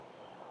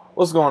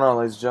What's going on,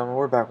 ladies and gentlemen?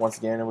 We're back once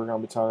again, and we're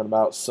going to be talking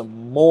about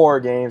some more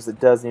games that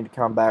does need to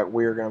come back.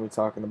 We're going to be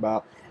talking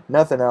about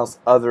nothing else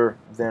other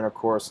than, of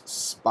course,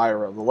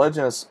 Spyro. The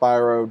Legend of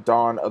Spyro,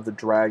 Dawn of the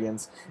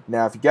Dragons.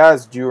 Now, if you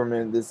guys do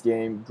remember this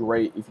game,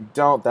 great. If you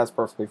don't, that's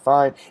perfectly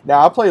fine.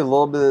 Now, I played a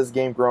little bit of this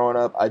game growing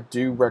up. I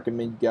do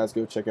recommend you guys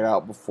go check it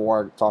out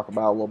before I talk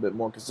about it a little bit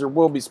more, because there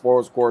will be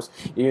spoilers, of course,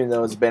 even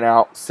though it's been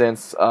out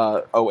since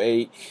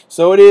 '08.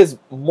 So it is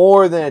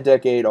more than a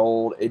decade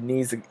old.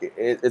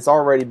 It's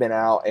already been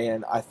out,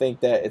 and I think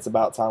that it's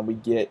about time we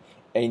get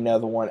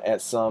another one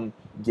at some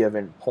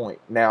given point.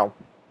 Now,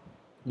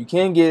 you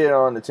can get it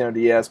on Nintendo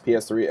DS,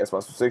 PS3,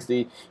 Xbox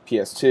 360,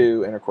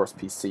 PS2, and of course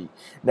PC.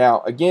 Now,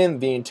 again,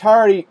 the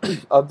entirety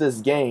of this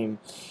game,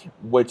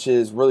 which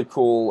is really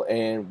cool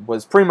and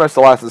was pretty much the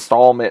last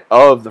installment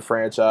of the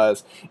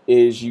franchise,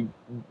 is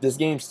this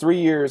game's 3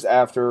 years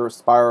after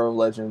Spyro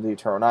Legend of the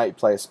Eternal Night. You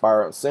play as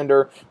Spyro and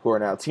Cinder, who are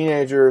now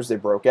teenagers. They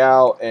broke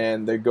out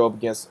and they go up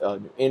against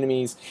new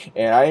enemies.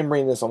 And I am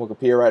reading this on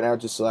Wikipedia right now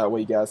just so that way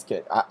you guys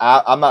can.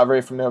 I'm not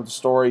very familiar with the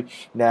story.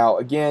 Now,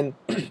 again,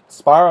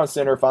 Spyro and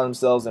Cinder find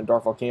themselves in a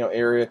dark volcano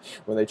area.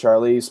 When they try to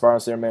leave, Spyro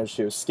and Cinder manage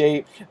to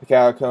escape the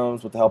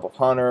catacombs with the help of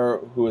Hunter,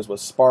 who is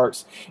with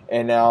Sparks,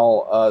 and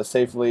now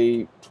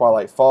safely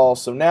Twilight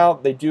Falls. So now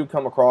they do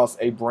come across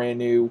a brand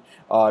new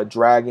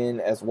dragon,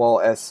 as well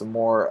as some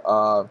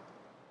more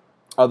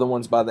other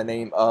ones by the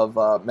name of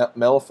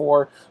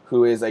Melifor,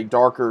 who is a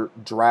darker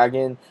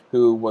dragon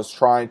who was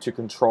trying to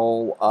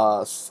control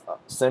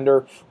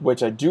Cinder,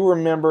 which I do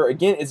remember.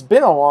 Again, it's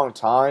been a long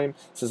time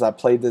since I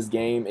played this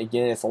game.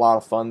 Again, it's a lot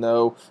of fun,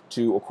 though,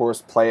 to, of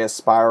course, play as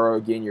Spyro.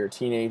 Again, you're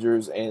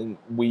teenagers, and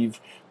we've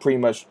pretty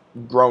much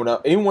grown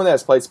up. Anyone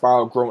that's played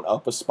Spyro, grown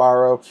up with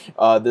Spyro,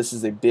 this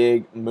is a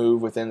big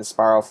move within the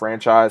Spyro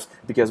franchise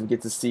because we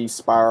get to see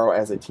Spyro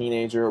as a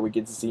teenager. We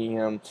get to see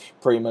him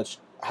pretty much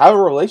have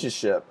a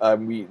relationship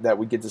that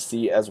we get to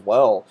see as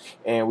well,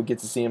 and we get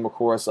to see him, of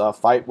course,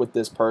 fight with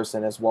this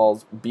person as well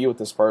as be with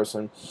this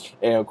person,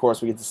 and of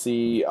course we get to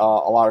see a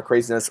lot of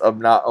craziness of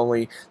not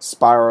only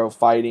Spyro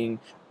fighting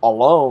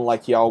alone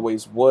like he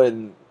always would,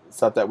 and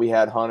stuff that we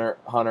had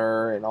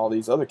Hunter and all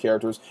these other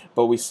characters,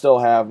 but we still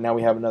have now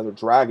we have another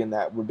dragon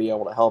that would be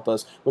able to help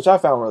us, which I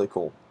found really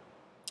cool.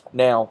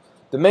 Now,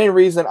 the main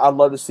reason I'd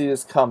love to see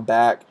this come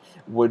back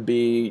would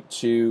be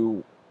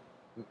to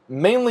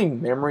mainly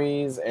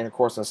memories and of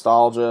course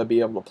nostalgia, be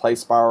able to play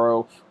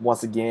Spyro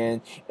once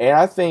again, and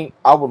I think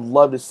I would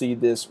love to see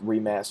this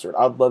remastered.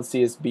 I'd love to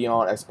see this be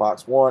on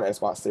Xbox One,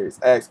 Xbox Series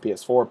X,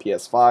 PS4,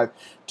 PS5.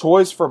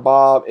 Toys for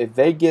Bob, if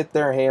they get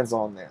their hands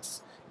on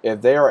this,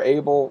 if they are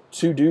able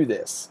to do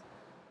this,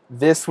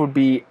 this would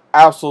be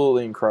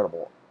absolutely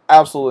incredible.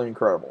 Absolutely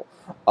incredible.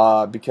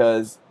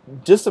 Because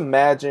just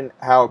imagine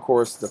how, of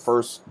course,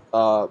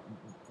 the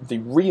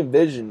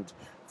re-envisioned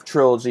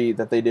trilogy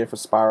that they did for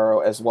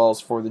Spyro, as well as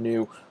for the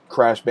new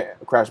Crash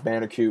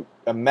Bandicoot.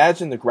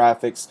 Imagine the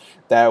graphics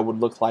that it would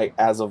look like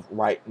as of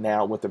right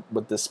now with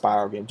this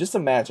Spyro game. Just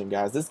imagine,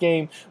 guys. This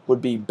game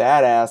would be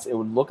badass. It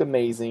would look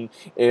amazing.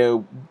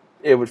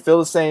 It would feel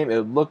the same. It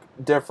would look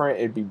different.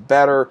 It'd be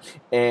better.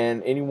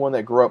 And anyone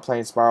that grew up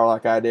playing Spyro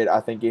like I did, I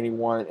think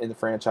anyone in the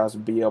franchise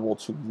would be able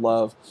to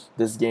love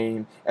this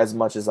game as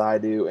much as I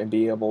do and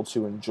be able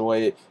to enjoy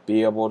it.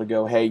 Be able to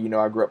go, hey,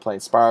 I grew up playing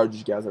Spyro. Did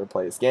you guys ever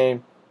play this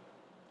game?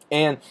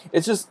 And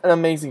it's just an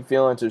amazing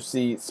feeling to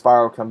see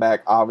Spyro come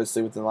back,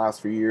 obviously, within the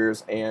last few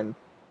years. And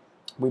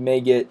we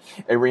may get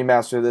a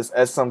remaster of this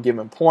at some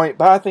given point,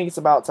 but I think it's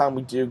about time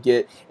we do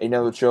get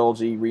another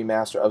trilogy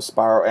remaster of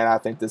Spyro, and I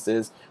think this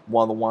is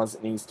one of the ones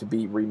that needs to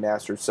be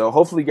remastered. So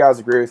hopefully you guys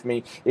agree with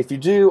me. If you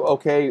do,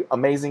 okay,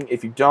 amazing.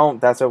 If you don't,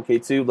 that's okay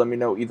too. Let me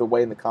know either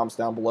way in the comments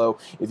down below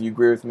if you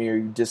agree with me or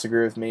you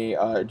disagree with me.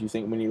 Do you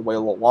think we need to wait a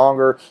little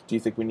longer? Do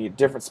you think we need a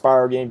different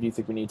Spyro game? Do you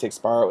think we need to take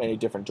Spyro in a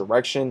different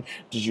direction?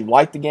 Did you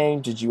like the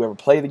game? Did you ever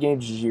play the game?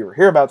 Did you ever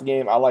hear about the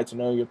game? I'd like to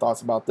know your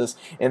thoughts about this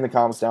in the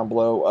comments down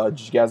below. Did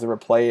you guys ever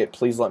play it?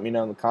 Please let me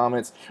know in the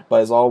comments.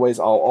 But as always,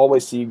 I'll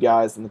always see you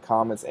guys in the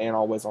comments and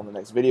always on the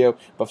next video.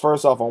 But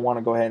first off, I want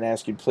to go ahead and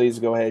ask you, please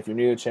go ahead, if you're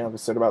new to the channel,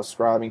 consider about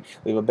subscribing.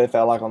 Leave a big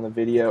fat like on the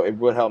video. It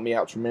would help me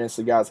out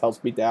tremendously, guys. Helps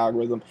beat the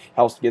algorithm.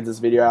 Helps get this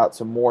video out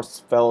to more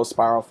fellow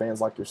Spyro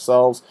fans like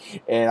yourselves.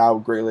 And I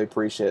would greatly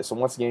appreciate it. So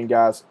once again,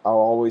 guys, I'll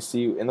always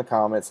see you in the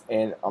comments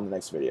and on the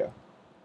next video.